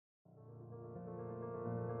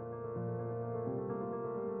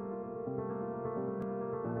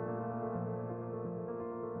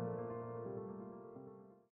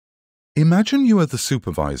Imagine you are the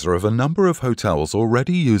supervisor of a number of hotels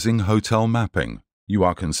already using hotel mapping. You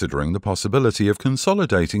are considering the possibility of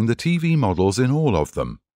consolidating the TV models in all of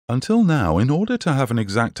them. Until now, in order to have an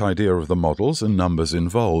exact idea of the models and numbers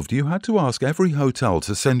involved, you had to ask every hotel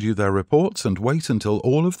to send you their reports and wait until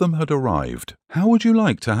all of them had arrived. How would you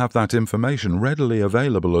like to have that information readily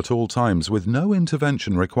available at all times with no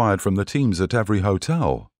intervention required from the teams at every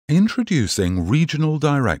hotel? Introducing Regional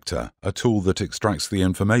Director, a tool that extracts the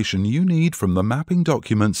information you need from the mapping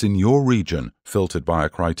documents in your region, filtered by a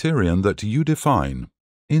criterion that you define.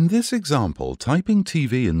 In this example, typing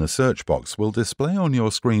TV in the search box will display on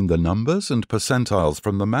your screen the numbers and percentiles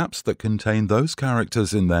from the maps that contain those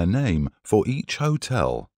characters in their name for each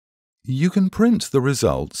hotel. You can print the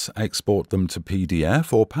results, export them to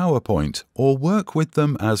PDF or PowerPoint, or work with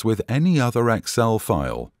them as with any other Excel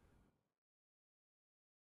file.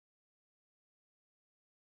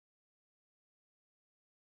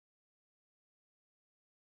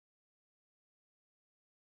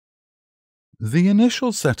 The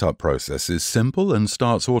initial setup process is simple and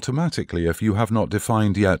starts automatically if you have not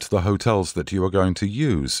defined yet the hotels that you are going to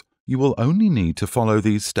use. You will only need to follow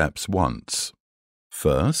these steps once.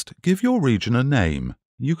 First, give your region a name.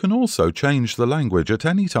 You can also change the language at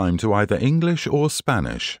any time to either English or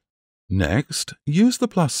Spanish. Next, use the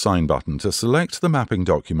plus sign button to select the mapping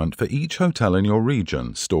document for each hotel in your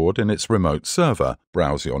region, stored in its remote server.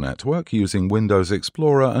 Browse your network using Windows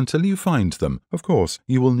Explorer until you find them. Of course,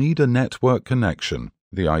 you will need a network connection.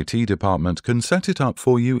 The IT department can set it up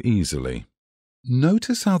for you easily.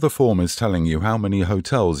 Notice how the form is telling you how many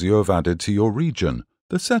hotels you have added to your region.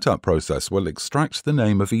 The setup process will extract the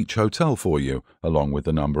name of each hotel for you, along with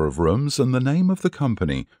the number of rooms and the name of the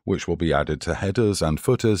company, which will be added to headers and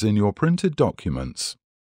footers in your printed documents.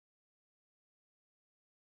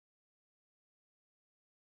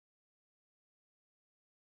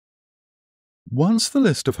 Once the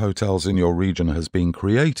list of hotels in your region has been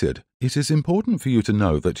created, it is important for you to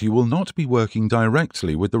know that you will not be working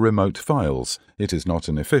directly with the remote files. It is not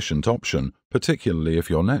an efficient option, particularly if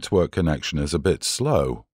your network connection is a bit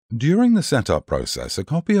slow. During the setup process, a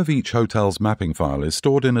copy of each hotel's mapping file is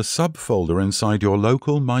stored in a subfolder inside your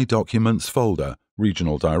local My Documents folder.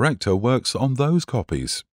 Regional Director works on those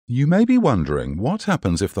copies. You may be wondering, what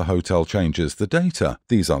happens if the hotel changes the data?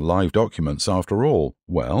 These are live documents after all.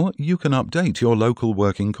 Well, you can update your local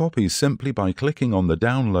working copies simply by clicking on the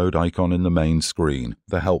download icon in the main screen.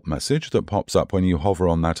 The help message that pops up when you hover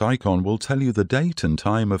on that icon will tell you the date and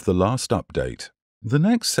time of the last update. The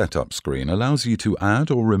next setup screen allows you to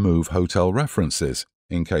add or remove hotel references,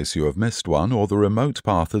 in case you have missed one or the remote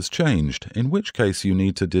path has changed, in which case you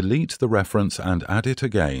need to delete the reference and add it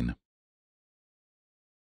again.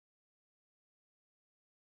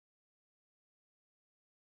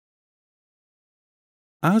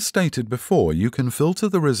 As stated before, you can filter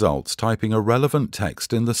the results typing a relevant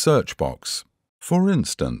text in the search box. For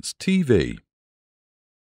instance, TV,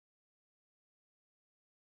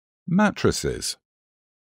 mattresses,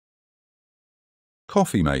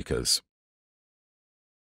 coffee makers,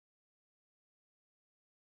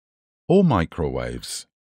 or microwaves.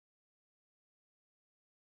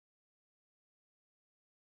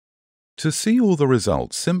 To see all the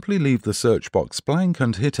results, simply leave the search box blank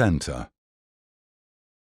and hit Enter.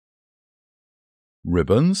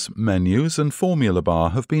 Ribbons, menus, and formula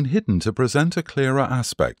bar have been hidden to present a clearer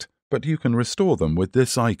aspect, but you can restore them with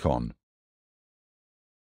this icon.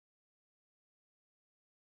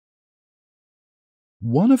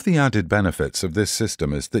 One of the added benefits of this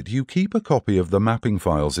system is that you keep a copy of the mapping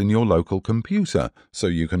files in your local computer, so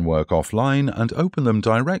you can work offline and open them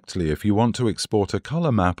directly if you want to export a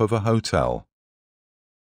color map of a hotel.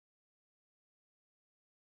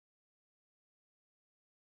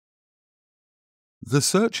 The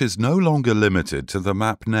search is no longer limited to the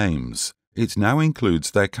map names. It now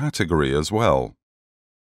includes their category as well.